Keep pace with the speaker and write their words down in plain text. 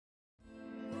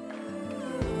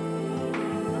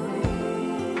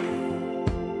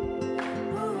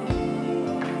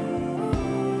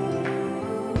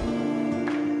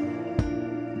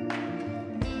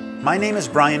My name is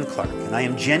Brian Clark, and I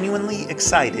am genuinely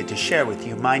excited to share with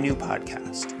you my new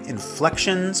podcast,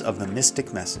 Inflections of the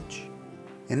Mystic Message.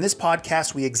 In this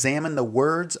podcast, we examine the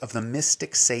words of the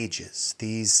mystic sages,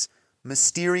 these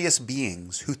mysterious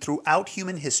beings who throughout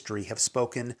human history have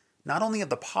spoken not only of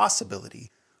the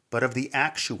possibility, but of the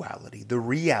actuality, the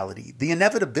reality, the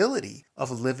inevitability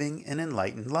of living an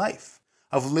enlightened life,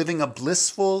 of living a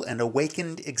blissful and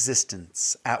awakened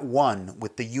existence at one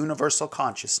with the universal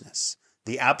consciousness,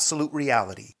 the absolute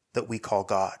reality that we call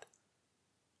God.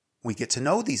 We get to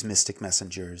know these mystic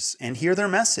messengers and hear their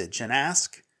message and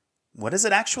ask, what does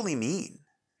it actually mean?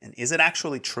 And is it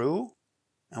actually true?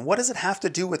 And what does it have to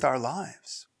do with our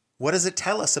lives? What does it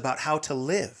tell us about how to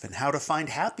live and how to find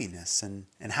happiness and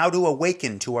how to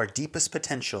awaken to our deepest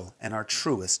potential and our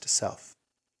truest self?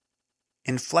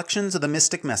 Inflections of the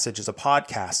Mystic Message is a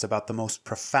podcast about the most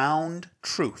profound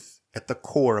truth at the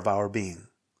core of our being,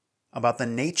 about the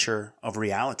nature of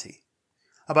reality,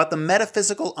 about the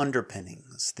metaphysical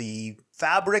underpinnings, the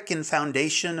fabric and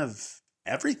foundation of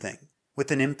everything,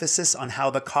 with an emphasis on how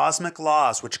the cosmic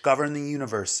laws which govern the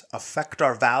universe affect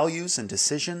our values and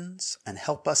decisions and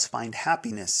help us find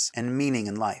happiness and meaning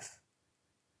in life.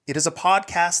 It is a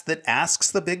podcast that asks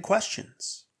the big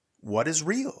questions. What is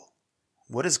real?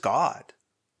 What is God?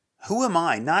 Who am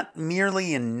I, not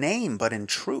merely in name, but in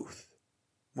truth?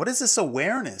 What is this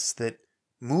awareness that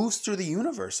moves through the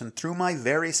universe and through my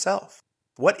very self?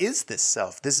 What is this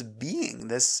self, this being,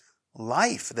 this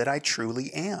life that I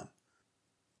truly am?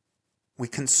 We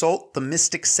consult the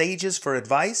mystic sages for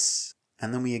advice,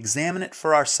 and then we examine it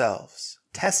for ourselves,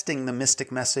 testing the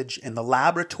mystic message in the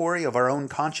laboratory of our own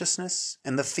consciousness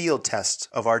and the field test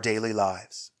of our daily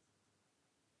lives.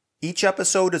 Each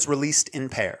episode is released in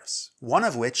pairs, one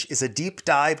of which is a deep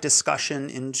dive discussion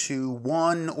into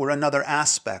one or another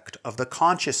aspect of the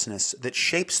consciousness that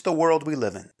shapes the world we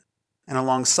live in. And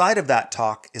alongside of that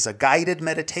talk is a guided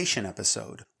meditation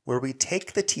episode where we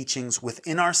take the teachings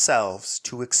within ourselves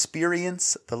to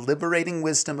experience the liberating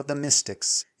wisdom of the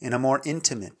mystics in a more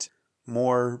intimate,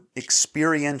 more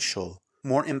experiential,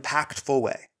 more impactful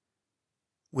way.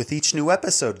 With each new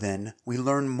episode, then, we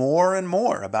learn more and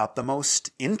more about the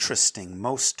most interesting,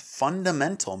 most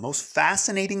fundamental, most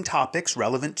fascinating topics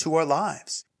relevant to our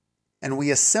lives. And we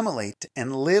assimilate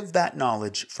and live that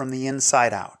knowledge from the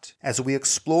inside out as we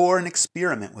explore and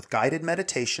experiment with guided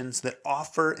meditations that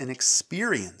offer an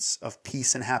experience of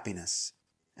peace and happiness,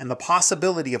 and the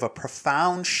possibility of a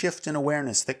profound shift in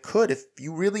awareness that could, if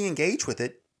you really engage with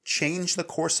it, change the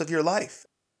course of your life,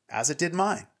 as it did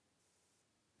mine.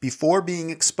 Before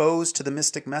being exposed to the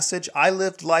mystic message, I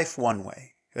lived life one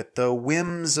way, at the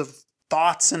whims of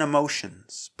thoughts and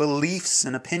emotions, beliefs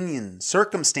and opinions,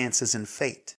 circumstances and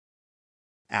fate.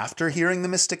 After hearing the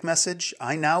mystic message,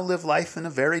 I now live life in a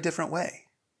very different way.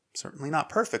 Certainly not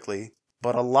perfectly,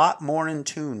 but a lot more in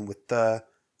tune with the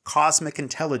cosmic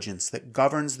intelligence that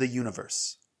governs the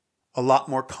universe. A lot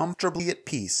more comfortably at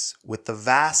peace with the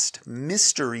vast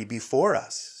mystery before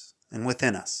us and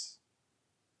within us.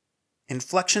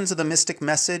 Inflections of the Mystic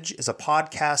Message is a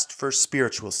podcast for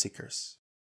spiritual seekers.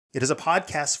 It is a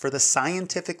podcast for the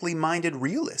scientifically minded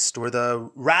realist or the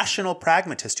rational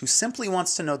pragmatist who simply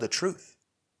wants to know the truth.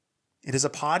 It is a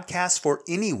podcast for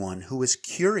anyone who is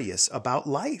curious about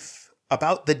life,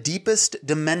 about the deepest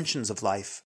dimensions of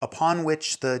life upon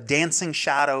which the dancing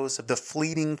shadows of the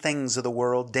fleeting things of the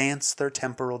world dance their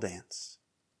temporal dance.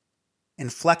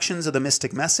 Inflections of the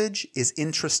Mystic Message is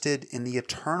interested in the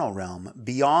eternal realm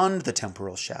beyond the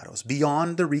temporal shadows,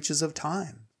 beyond the reaches of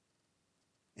time.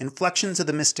 Inflections of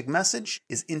the Mystic Message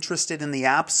is interested in the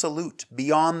absolute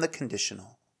beyond the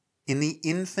conditional, in the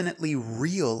infinitely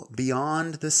real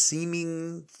beyond the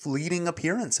seeming fleeting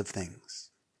appearance of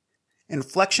things.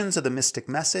 Inflections of the Mystic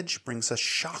Message brings us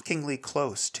shockingly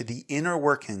close to the inner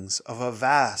workings of a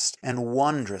vast and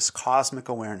wondrous cosmic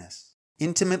awareness,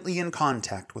 intimately in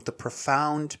contact with the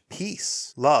profound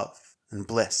peace, love, and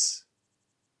bliss.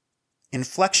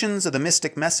 Inflections of the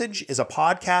Mystic Message is a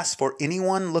podcast for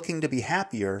anyone looking to be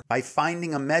happier by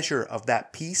finding a measure of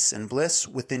that peace and bliss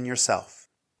within yourself.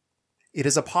 It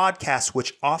is a podcast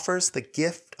which offers the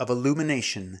gift of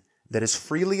illumination that is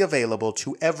freely available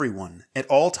to everyone at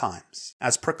all times,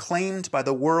 as proclaimed by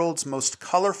the world's most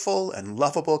colorful and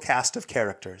lovable cast of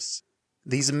characters.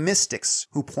 These mystics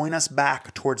who point us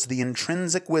back towards the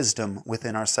intrinsic wisdom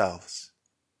within ourselves.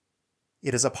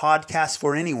 It is a podcast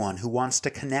for anyone who wants to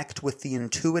connect with the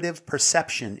intuitive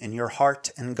perception in your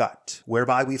heart and gut,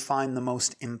 whereby we find the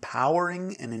most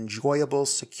empowering and enjoyable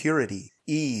security,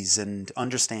 ease, and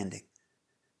understanding.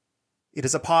 It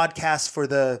is a podcast for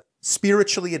the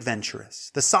spiritually adventurous,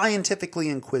 the scientifically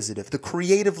inquisitive, the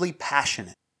creatively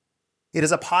passionate. It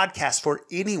is a podcast for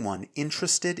anyone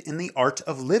interested in the art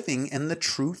of living and the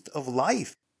truth of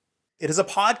life. It is a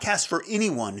podcast for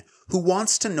anyone who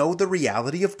wants to know the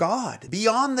reality of God,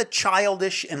 beyond the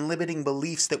childish and limiting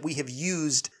beliefs that we have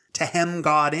used to hem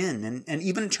God in and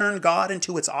even turn God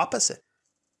into its opposite.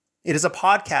 It is a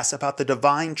podcast about the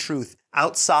divine truth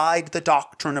outside the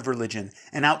doctrine of religion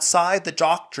and outside the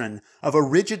doctrine of a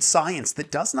rigid science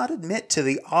that does not admit to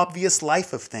the obvious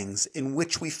life of things in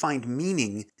which we find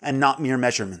meaning and not mere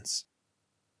measurements.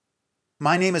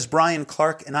 My name is Brian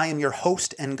Clark, and I am your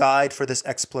host and guide for this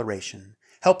exploration,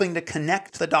 helping to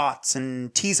connect the dots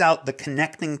and tease out the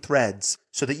connecting threads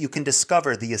so that you can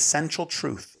discover the essential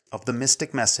truth of the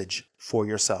mystic message for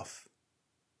yourself.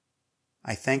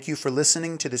 I thank you for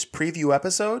listening to this preview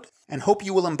episode and hope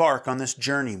you will embark on this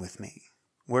journey with me,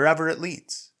 wherever it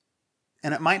leads.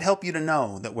 And it might help you to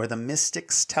know that where the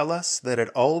mystics tell us that it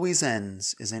always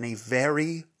ends is in a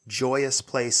very joyous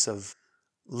place of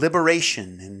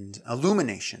liberation and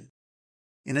illumination,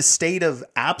 in a state of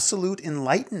absolute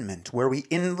enlightenment where we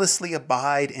endlessly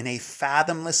abide in a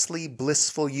fathomlessly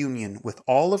blissful union with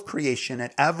all of creation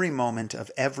at every moment of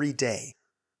every day.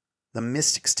 The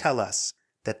mystics tell us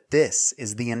that this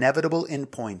is the inevitable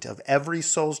endpoint of every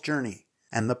soul's journey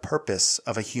and the purpose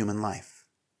of a human life.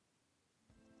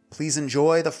 Please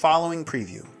enjoy the following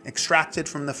preview, extracted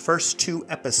from the first 2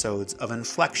 episodes of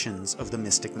Inflections of the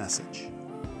Mystic Message.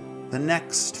 The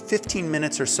next 15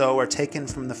 minutes or so are taken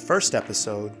from the first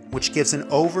episode, which gives an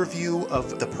overview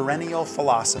of the perennial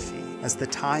philosophy, as the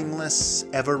timeless,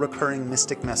 ever-recurring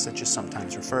mystic message is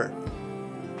sometimes referred.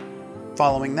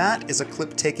 Following that is a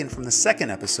clip taken from the second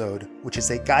episode, which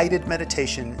is a guided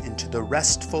meditation into the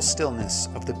restful stillness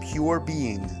of the pure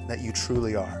being that you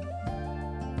truly are.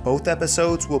 Both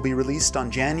episodes will be released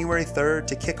on January 3rd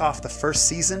to kick off the first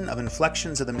season of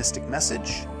Inflections of the Mystic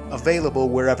Message, available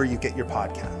wherever you get your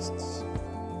podcasts.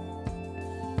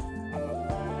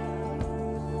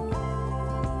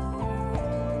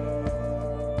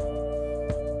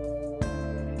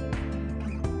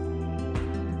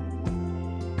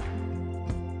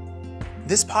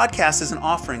 This podcast is an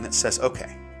offering that says,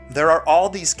 okay, there are all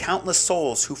these countless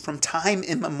souls who from time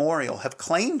immemorial have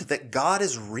claimed that God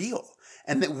is real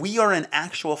and that we are in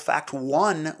actual fact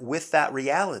one with that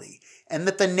reality, and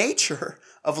that the nature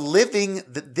of living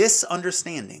this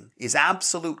understanding is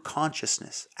absolute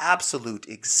consciousness, absolute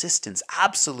existence,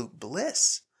 absolute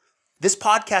bliss. This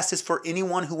podcast is for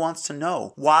anyone who wants to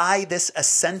know why this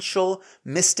essential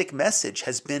mystic message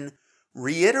has been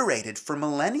reiterated for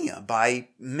millennia by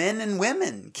men and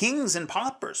women, kings and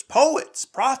paupers, poets,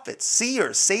 prophets,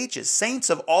 seers, sages, saints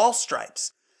of all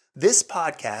stripes. This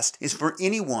podcast is for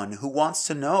anyone who wants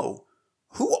to know,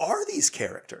 who are these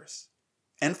characters?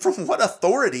 And from what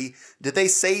authority do they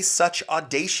say such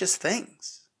audacious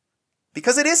things?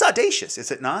 Because it is audacious, is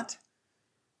it not?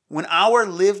 When our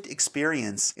lived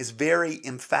experience is very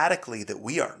emphatically that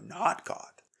we are not God,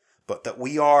 but that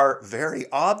we are very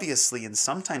obviously and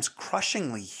sometimes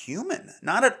crushingly human,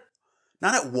 not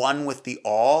at one with the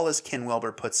all, as Ken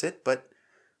Wilber puts it, but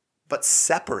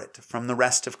separate from the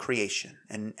rest of creation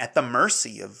and at the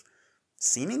mercy of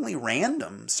seemingly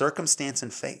random circumstance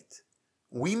and fate.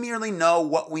 We merely know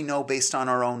what we know based on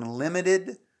our own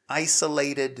limited,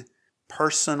 isolated,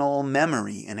 personal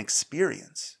memory and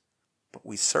experience. But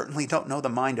we certainly don't know the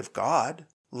mind of God,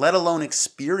 let alone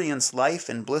experience life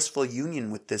in blissful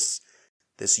union with this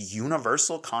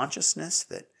universal consciousness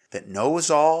that knows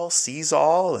all, sees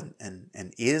all,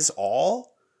 and is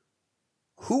all.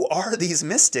 Who are these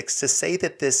mystics to say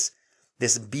that this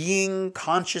being,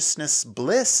 consciousness,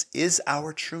 bliss is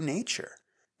our true nature,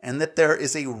 and that there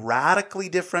is a radically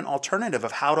different alternative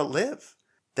of how to live?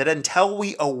 That until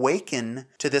we awaken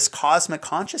to this cosmic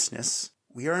consciousness,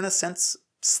 we are in a sense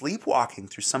sleepwalking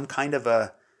through some kind of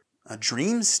a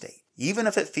dream state, even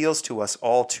if it feels to us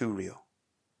all too real.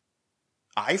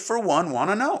 I, for one,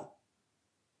 want to know,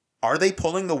 are they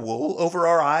pulling the wool over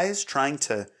our eyes, trying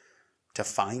to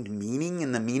find meaning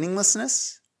in the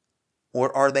meaninglessness?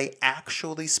 Or are they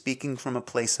actually speaking from a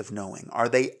place of knowing? Are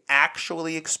they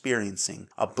actually experiencing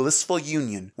a blissful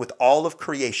union with all of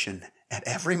creation at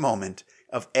every moment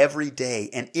of every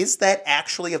day? And is that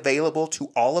actually available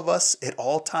to all of us at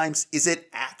all times? Is it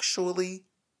actually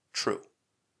true?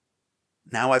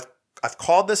 Now, I've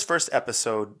called this first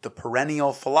episode the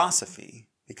perennial philosophy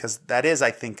because that is,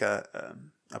 I think, a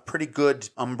pretty good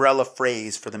umbrella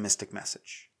phrase for the mystic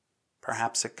message.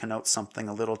 Perhaps it connotes something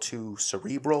a little too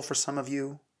cerebral for some of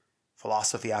you.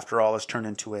 Philosophy, after all, has turned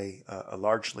into a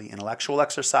largely intellectual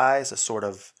exercise, a sort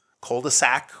of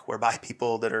cul-de-sac whereby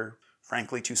people that are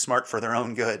frankly too smart for their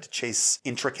own good, chase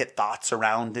intricate thoughts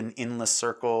around in endless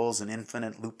circles and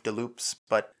infinite loop-de-loops.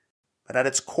 But at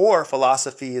its core,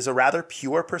 philosophy is a rather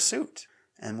pure pursuit.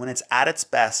 And when it's at its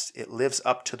best, it lives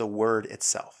up to the word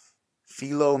itself.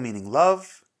 Philo meaning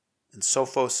love, and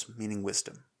sophos meaning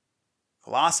wisdom.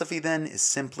 Philosophy, then, is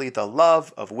simply the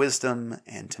love of wisdom,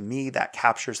 and to me, that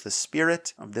captures the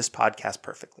spirit of this podcast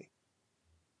perfectly.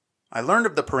 I learned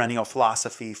of the perennial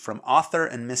philosophy from author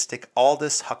and mystic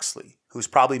Aldous Huxley, who's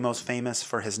probably most famous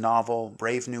for his novel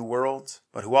Brave New World,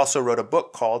 but who also wrote a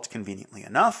book called, conveniently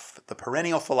enough, The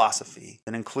Perennial Philosophy,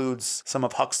 that includes some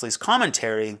of Huxley's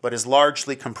commentary, but is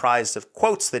largely comprised of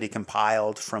quotes that he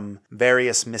compiled from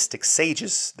various mystic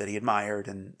sages that he admired,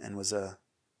 and was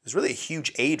really a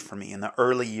huge aid for me in the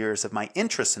early years of my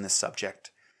interest in this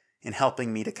subject, in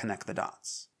helping me to connect the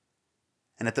dots.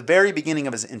 And at the very beginning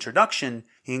of his introduction,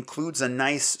 he includes a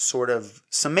nice sort of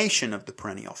summation of the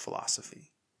perennial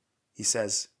philosophy. He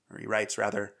writes,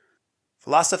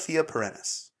 Philosophia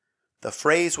perennis. The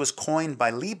phrase was coined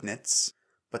by Leibniz,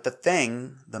 but the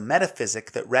thing, the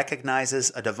metaphysic that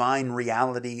recognizes a divine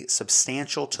reality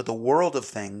substantial to the world of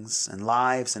things and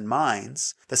lives and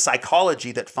minds, the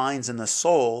psychology that finds in the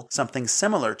soul something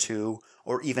similar to,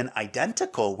 or even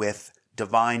identical with,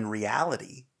 divine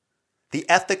reality, the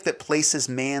ethic that places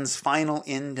man's final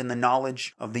end in the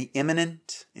knowledge of the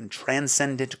immanent and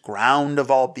transcendent ground of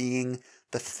all being,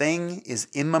 the thing is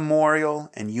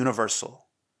immemorial and universal.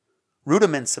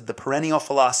 Rudiments of the perennial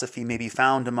philosophy may be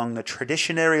found among the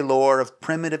traditionary lore of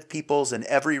primitive peoples in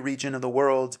every region of the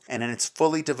world, and in its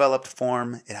fully developed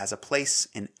form, it has a place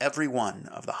in every one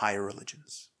of the higher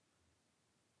religions.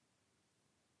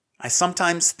 I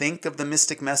sometimes think of the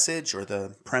mystic message or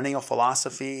the perennial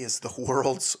philosophy as the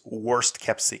world's worst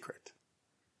kept secret.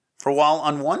 For while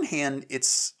on one hand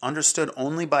it's understood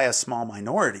only by a small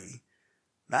minority,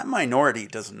 that minority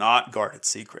does not guard its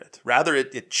secret. Rather,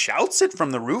 it shouts it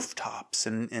from the rooftops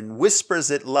and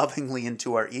whispers it lovingly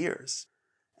into our ears.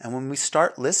 And when we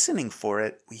start listening for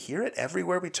it, we hear it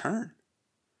everywhere we turn.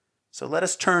 So let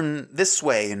us turn this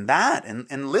way and that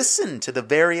and listen to the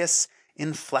various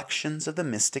inflections of the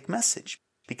mystic message,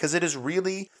 because it is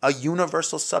really a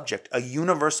universal subject, a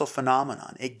universal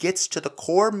phenomenon. It gets to the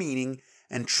core meaning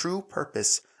and true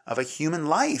purpose of a human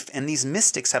life, and these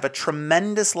mystics have a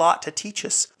tremendous lot to teach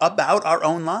us about our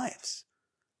own lives.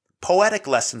 Poetic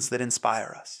lessons that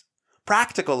inspire us,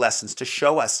 practical lessons to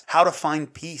show us how to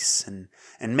find peace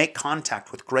and make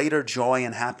contact with greater joy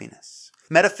and happiness,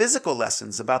 metaphysical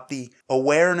lessons about the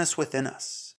awareness within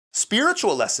us,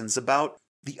 spiritual lessons about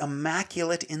the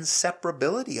immaculate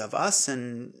inseparability of us,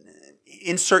 and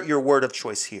insert your word of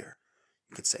choice here.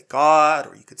 You could say God,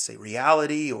 or you could say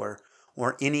reality, or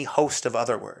any host of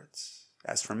other words.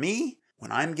 As for me,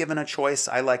 when I'm given a choice,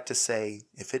 I like to say,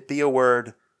 if it be a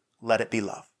word, let it be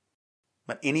love.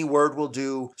 But any word will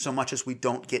do, so much as we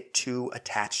don't get too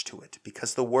attached to it,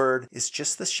 because the word is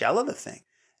just the shell of the thing.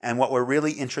 And what we're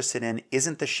really interested in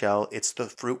isn't the shell, it's the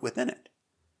fruit within it.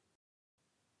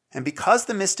 And because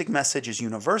the mystic message is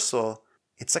universal,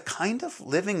 it's a kind of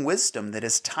living wisdom that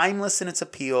is timeless in its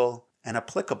appeal and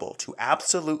applicable to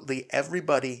absolutely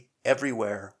everybody,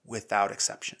 everywhere, without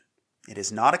exception. It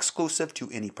is not exclusive to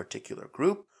any particular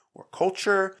group or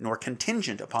culture, nor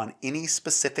contingent upon any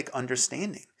specific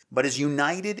understanding, but is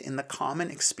united in the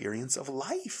common experience of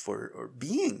life or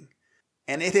being.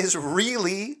 And it is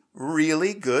really,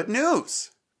 really good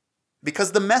news.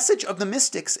 Because the message of the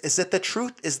mystics is that the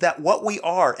truth is that what we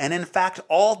are, and in fact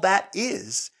all that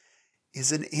is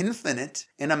an infinite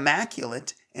and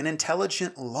immaculate and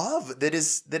intelligent love that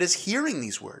is hearing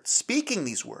these words, speaking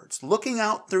these words, looking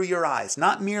out through your eyes,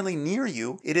 not merely near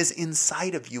you, it is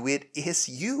inside of you, it is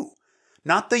you.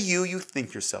 Not the you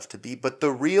think yourself to be, but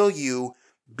the real you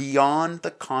beyond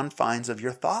the confines of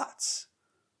your thoughts.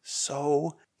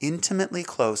 So intimately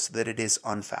close that it is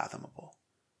unfathomable.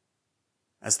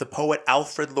 As the poet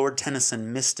Alfred Lord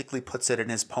Tennyson mystically puts it in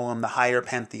his poem The Higher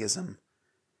Pantheism,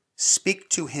 speak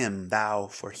to him, thou,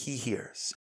 for he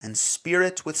hears, and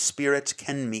spirit with spirit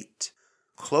can meet.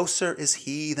 Closer is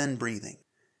he than breathing,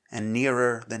 and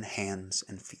nearer than hands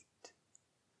and feet.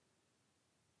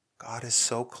 God is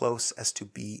so close as to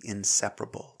be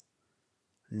inseparable,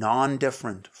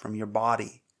 non-different from your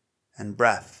body and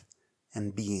breath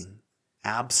and being.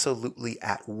 Absolutely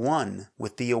at one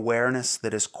with the awareness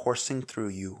that is coursing through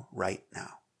you right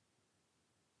now.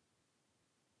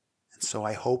 And so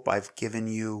I hope I've given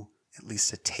you at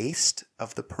least a taste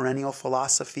of the perennial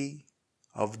philosophy,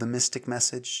 of the mystic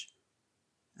message,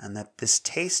 and that this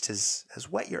taste has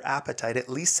whet your appetite at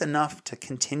least enough to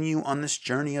continue on this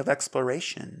journey of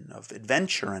exploration, of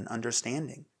adventure and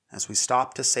understanding. as we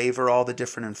stop to savor all the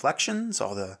different inflections,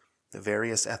 all the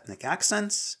various ethnic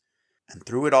accents, and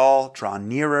through it all draw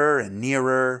nearer and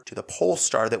nearer to the pole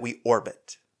star that we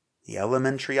orbit, the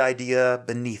elementary idea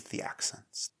beneath the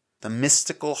accents, the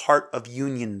mystical heart of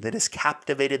union that has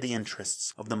captivated the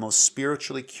interests of the most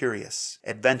spiritually curious,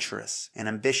 adventurous, and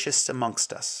ambitious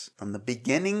amongst us from the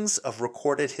beginnings of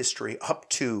recorded history up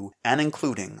to and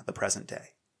including the present day.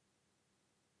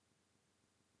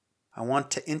 I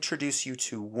want to introduce you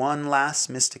to one last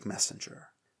mystic messenger,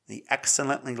 the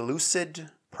excellently lucid,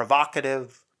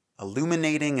 provocative,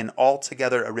 illuminating, and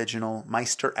altogether original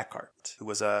Meister Eckhart, who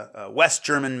was a West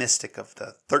German mystic of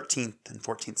the 13th and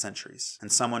 14th centuries,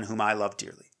 and someone whom I love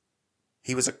dearly.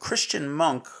 He was a Christian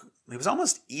monk. He was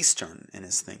almost Eastern in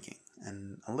his thinking,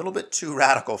 and a little bit too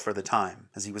radical for the time,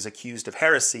 as he was accused of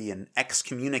heresy and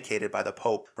excommunicated by the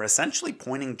Pope for essentially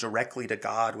pointing directly to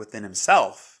God within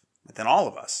himself, within all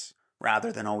of us,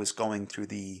 rather than always going through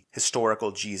the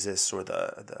historical Jesus or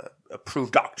the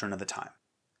approved doctrine of the time.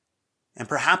 And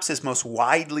perhaps his most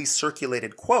widely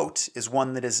circulated quote is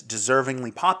one that is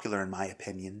deservingly popular in my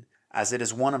opinion, as it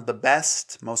is one of the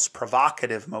best, most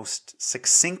provocative, most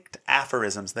succinct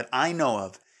aphorisms that I know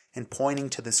of in pointing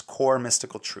to this core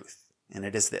mystical truth. And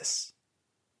it is this: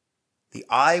 the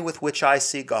eye with which I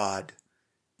see God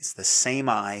is the same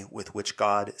eye with which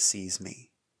God sees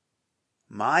me.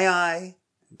 My eye,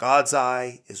 God's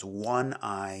eye, is one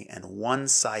eye and one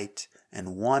sight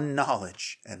and one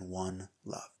knowledge and one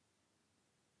love.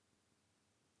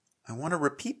 I want to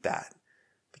repeat that,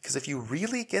 because if you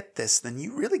really get this, then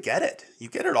you really get it. You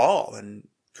get it all, and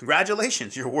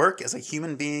congratulations, your work as a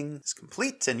human being is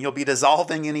complete, and you'll be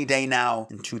dissolving any day now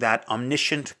into that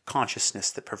omniscient consciousness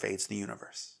that pervades the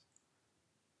universe.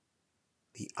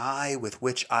 The eye with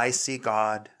which I see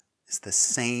God is the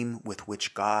same with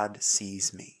which God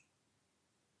sees me.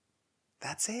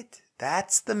 That's it.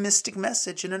 That's the mystic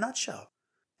message in a nutshell.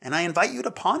 And I invite you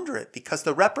to ponder it, because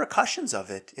the repercussions of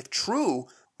it, if true,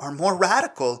 are more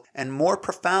radical and more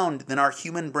profound than our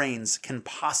human brains can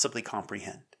possibly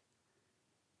comprehend.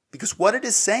 Because what it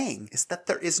is saying is that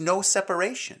there is no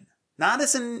separation, not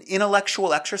as an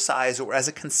intellectual exercise or as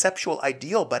a conceptual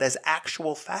ideal, but as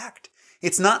actual fact.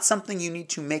 It's not something you need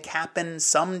to make happen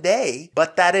someday,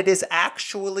 but that it is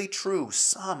actually true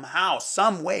somehow,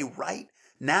 some way, right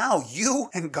now. You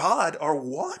and God are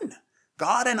one.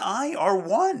 God and I are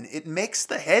one. It makes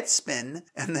the head spin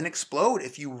and then explode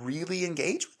if you really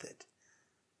engage with it.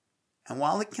 And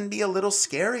while it can be a little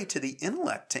scary to the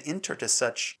intellect to enter to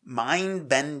such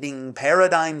mind-bending,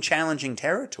 paradigm-challenging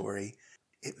territory,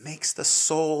 it makes the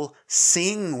soul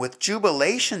sing with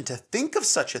jubilation to think of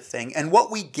such a thing and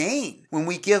what we gain when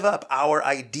we give up our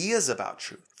ideas about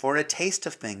truth for a taste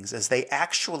of things as they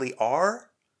actually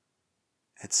are.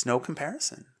 It's no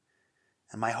comparison.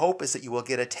 And my hope is that you will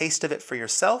get a taste of it for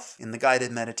yourself in the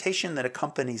guided meditation that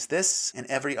accompanies this and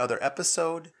every other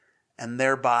episode, and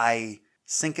thereby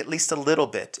sink at least a little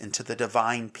bit into the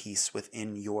divine peace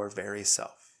within your very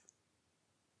self.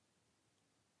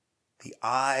 The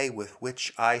eye with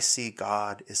which I see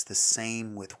God is the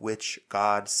same with which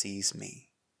God sees me.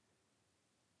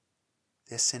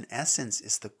 This, in essence,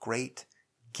 is the great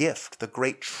gift, the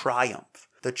great triumph,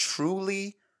 the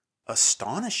truly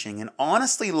astonishing and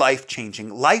honestly life-changing,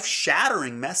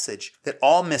 life-shattering message that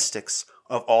all mystics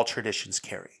of all traditions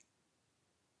carry.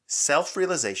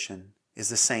 Self-realization is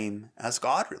the same as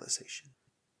God-realization.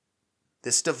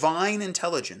 This divine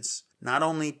intelligence not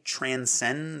only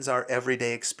transcends our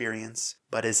everyday experience,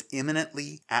 but is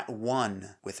immanently at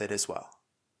one with it as well.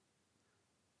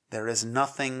 There is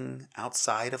nothing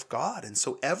outside of God, and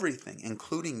so everything,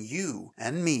 including you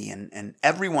and me and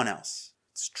everyone else,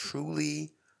 it's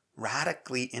truly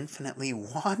radically, infinitely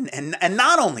one. And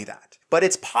not only that, but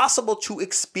it's possible to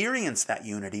experience that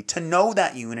unity, to know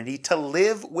that unity, to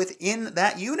live within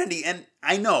that unity. And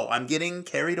I know I'm getting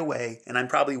carried away, and I'm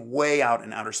probably way out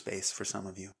in outer space for some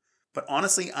of you. But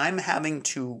honestly, I'm having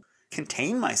to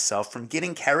contain myself from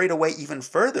getting carried away even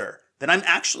further, that I'm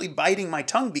actually biting my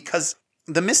tongue, because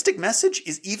the mystic message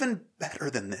is even better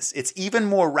than this. It's even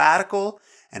more radical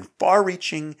and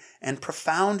far-reaching and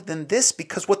profound than this,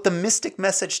 because what the mystic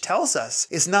message tells us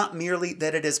is not merely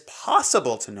that it is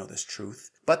possible to know this truth,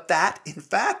 but that, in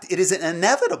fact, it is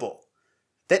inevitable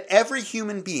that every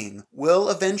human being will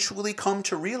eventually come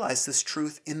to realize this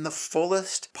truth in the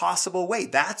fullest possible way.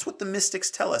 That's what the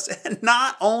mystics tell us. And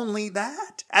not only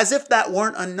that, as if that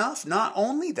weren't enough, not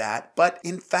only that, but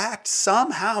in fact,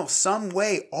 somehow, some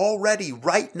way, already,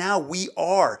 right now, we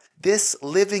are this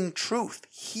living truth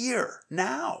here,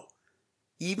 now,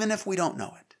 even if we don't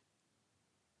know it.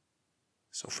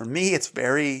 So for me, it's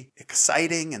very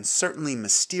exciting and certainly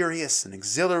mysterious and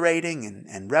exhilarating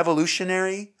and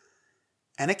revolutionary.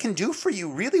 And it can do for you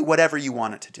really whatever you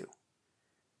want it to do.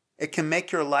 It can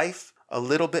make your life a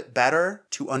little bit better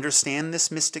to understand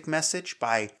this mystic message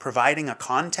by providing a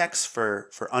context for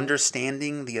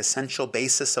understanding the essential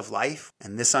basis of life.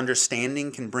 And this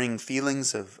understanding can bring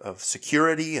feelings of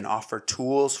security and offer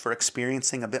tools for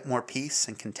experiencing a bit more peace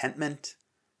and contentment.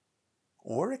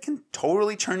 Or it can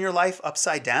totally turn your life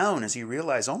upside down as you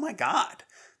realize, oh my God,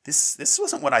 this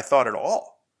wasn't what I thought at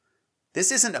all.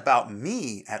 This isn't about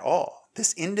me at all.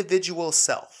 This individual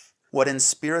self, what in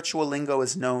spiritual lingo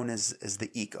is known as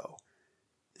the ego.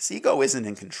 This ego isn't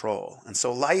in control, and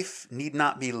so life need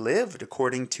not be lived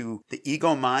according to the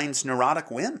ego mind's neurotic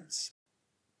whims.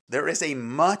 There is a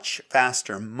much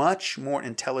vaster, much more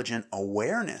intelligent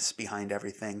awareness behind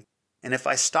everything. And if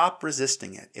I stop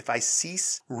resisting it, if I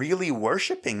cease really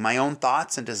worshiping my own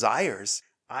thoughts and desires,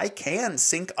 I can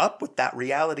sync up with that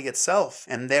reality itself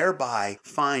and thereby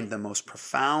find the most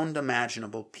profound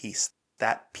imaginable peace,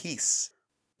 that peace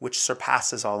which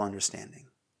surpasses all understanding.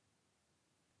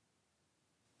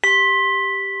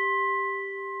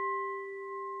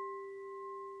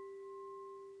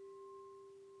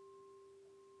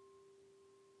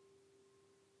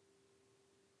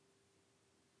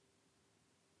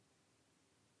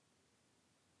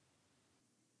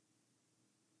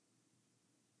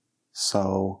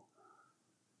 So,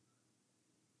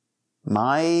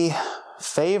 my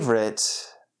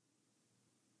favorite,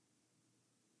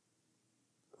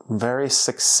 very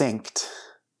succinct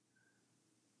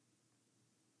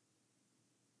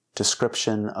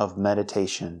description of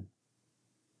meditation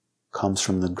comes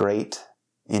from the great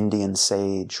Indian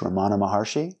sage Ramana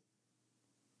Maharshi,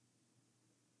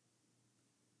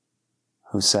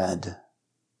 who said,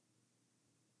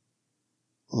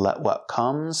 "Let what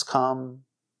comes come,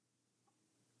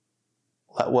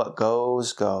 let what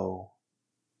goes go,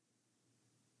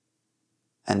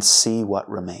 and see what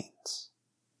remains."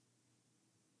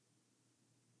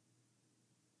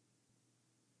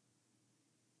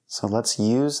 So let's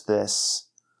use this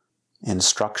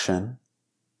instruction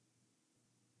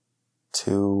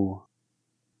to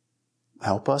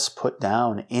help us put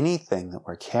down anything that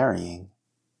we're carrying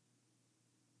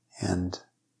and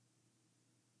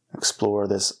explore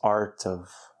this art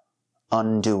of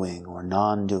undoing or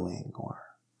non-doing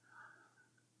or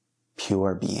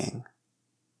pure being.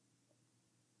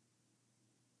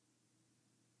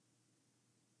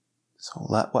 So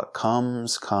let what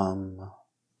comes come,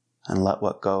 and let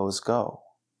what goes go.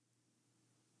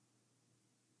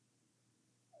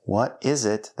 What is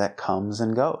it that comes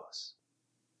and goes?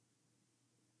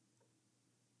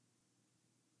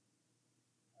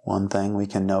 One thing we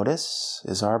can notice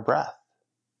is our breath.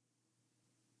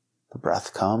 The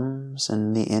breath comes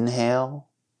in the inhale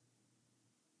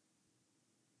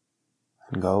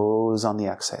and goes on the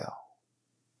exhale.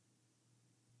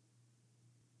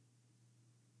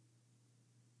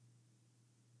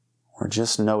 We're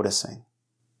just noticing.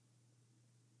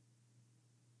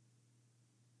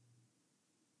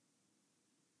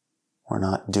 We're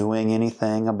not doing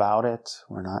anything about it.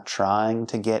 We're not trying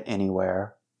to get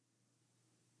anywhere.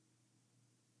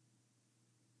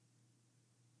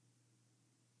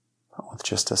 But with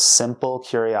just a simple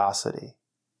curiosity.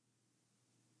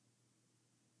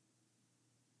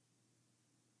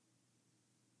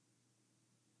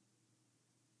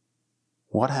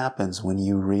 What happens when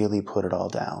you really put it all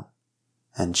down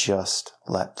and just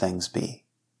let things be?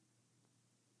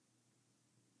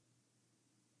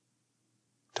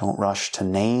 Don't rush to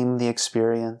name the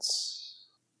experience.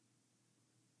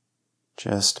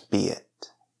 Just be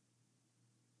it.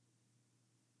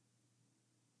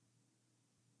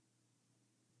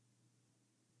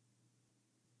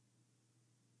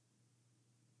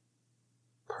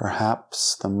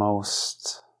 Perhaps the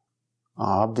most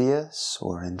obvious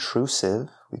or intrusive,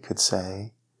 we could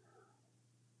say,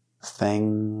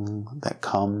 thing that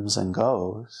comes and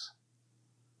goes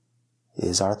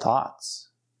is our thoughts.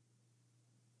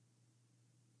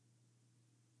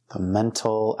 The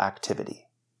mental activity.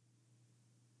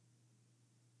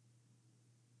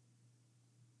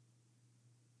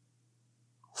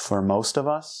 For most of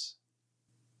us,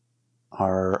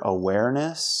 our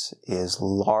awareness is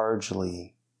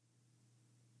largely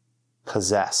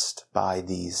possessed by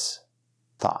these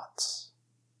thoughts.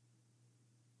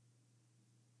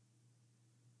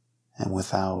 And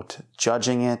without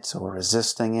judging it or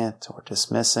resisting it or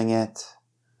dismissing it,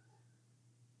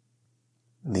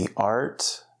 the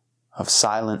art of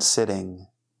silent sitting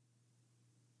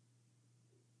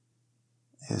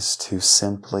is to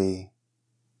simply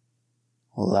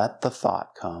let the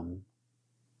thought come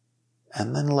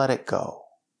and then let it go.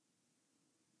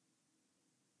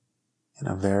 In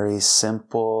a very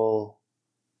simple,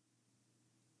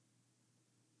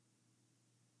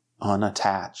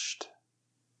 unattached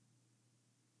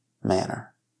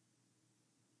manner.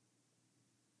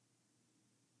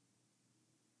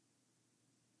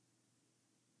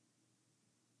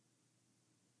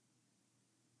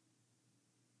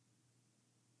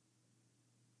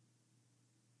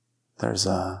 There's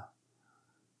a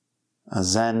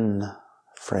Zen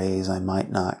phrase I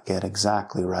might not get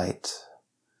exactly right,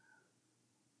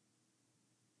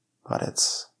 but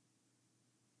it's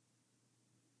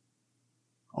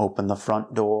open the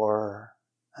front door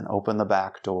and open the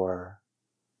back door.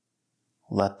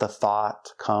 Let the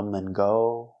thought come and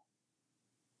go.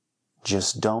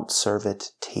 Just don't serve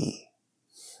it tea.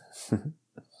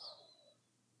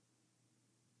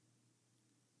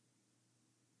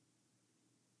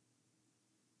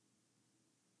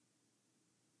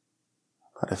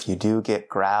 But if you do get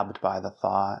grabbed by the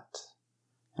thought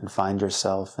and find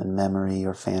yourself in memory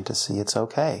or fantasy, it's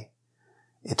okay.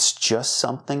 It's just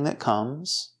something that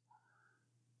comes,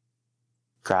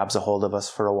 grabs a hold of us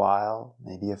for a while,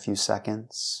 maybe a few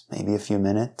seconds, maybe a few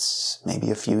minutes,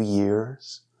 maybe a few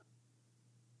years.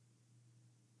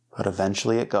 But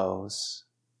eventually it goes.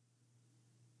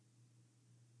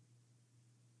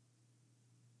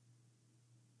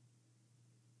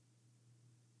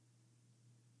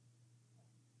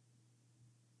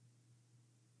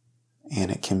 And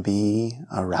it can be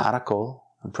a radical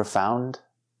and profound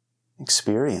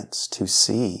experience to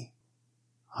see,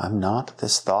 I'm not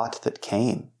this thought that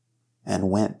came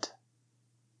and went.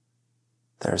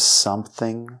 There's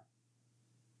something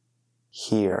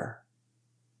here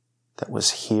that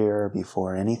was here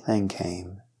before anything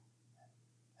came,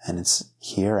 and it's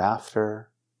here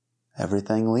after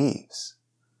everything leaves.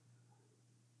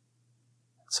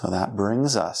 So that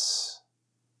brings us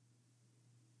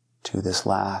to this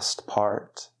last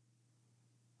part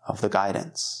of the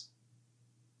guidance.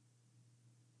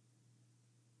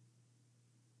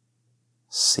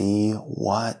 See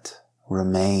what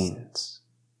remains.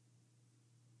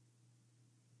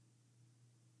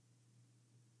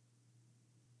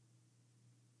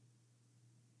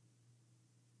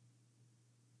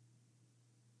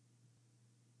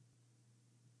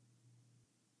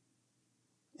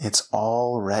 It's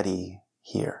already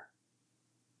here.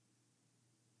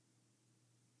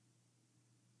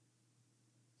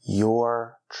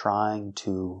 You're trying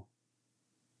to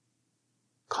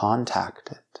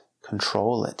contact it,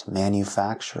 control it,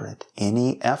 manufacture it.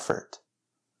 Any effort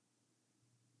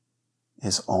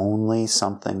is only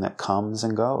something that comes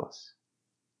and goes.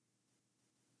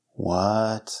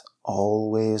 What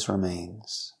always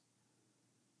remains?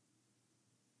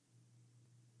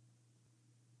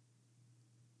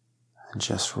 And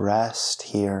just rest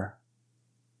here.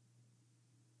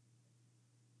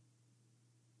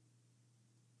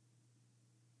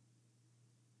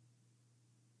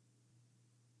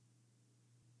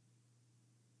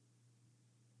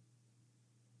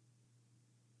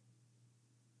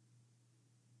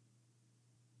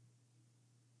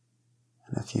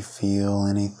 And if you feel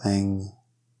anything,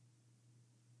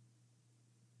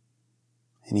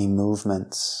 any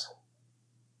movements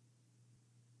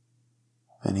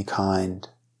of any kind,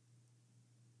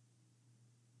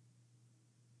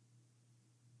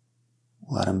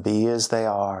 let them be as they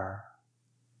are.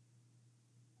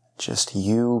 Just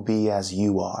you be as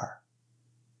you are.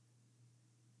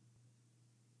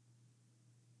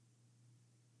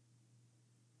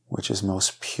 Which is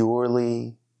most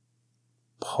purely,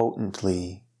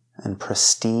 potently, and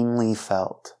pristinely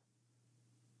felt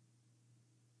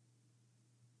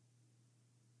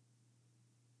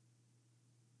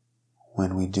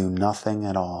when we do nothing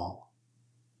at all.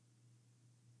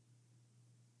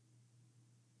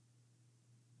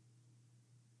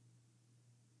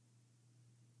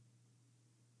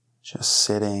 Just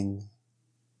sitting,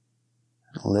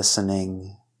 and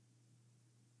listening,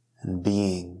 and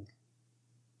being.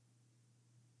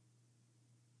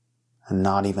 And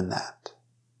not even that.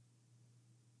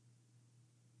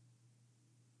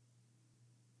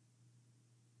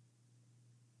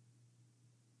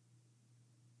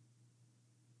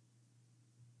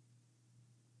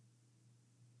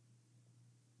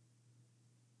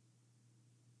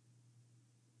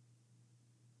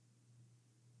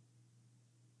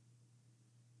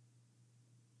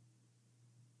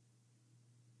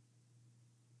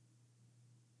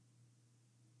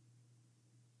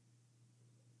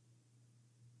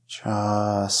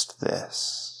 Just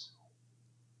this.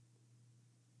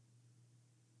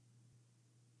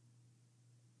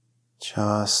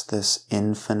 Just this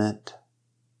infinite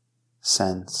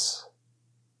sense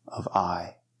of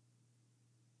I.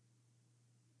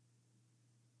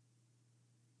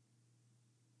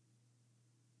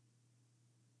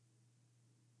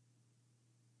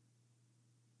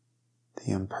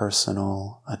 The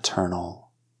impersonal,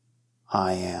 eternal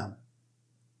I am.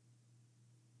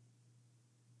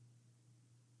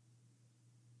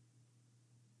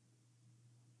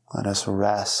 Let us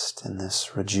rest in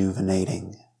this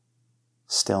rejuvenating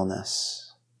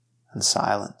stillness and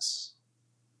silence.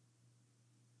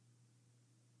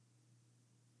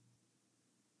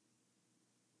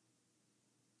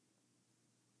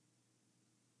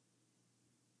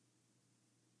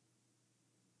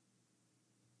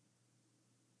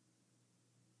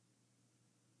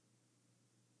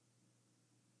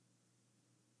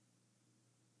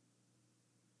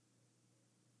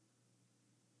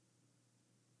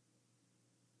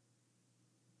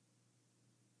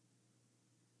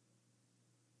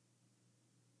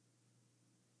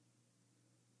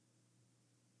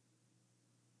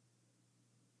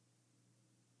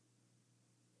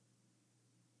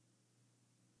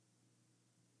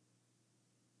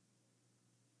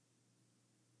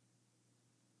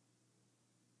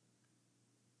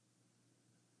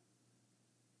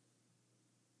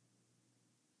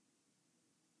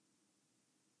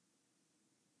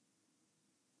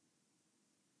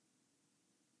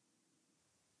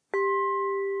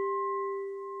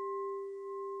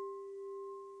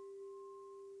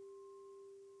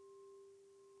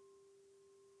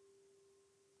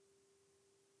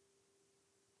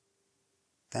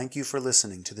 Thank you for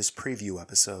listening to this preview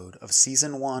episode of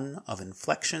Season 1 of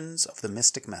Inflections of the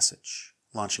Mystic Message,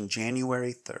 launching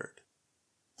January 3rd.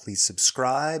 Please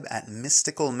subscribe at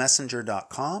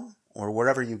mysticalmessenger.com or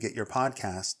wherever you get your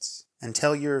podcasts, and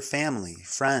tell your family,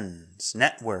 friends,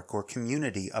 network, or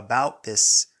community about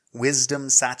this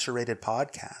wisdom-saturated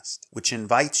podcast, which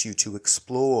invites you to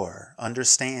explore,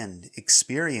 understand,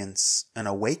 experience, and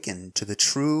awaken to the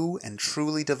true and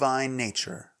truly divine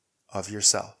nature of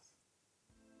yourself.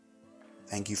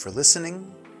 Thank you for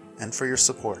listening and for your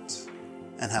support,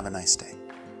 and have a nice day.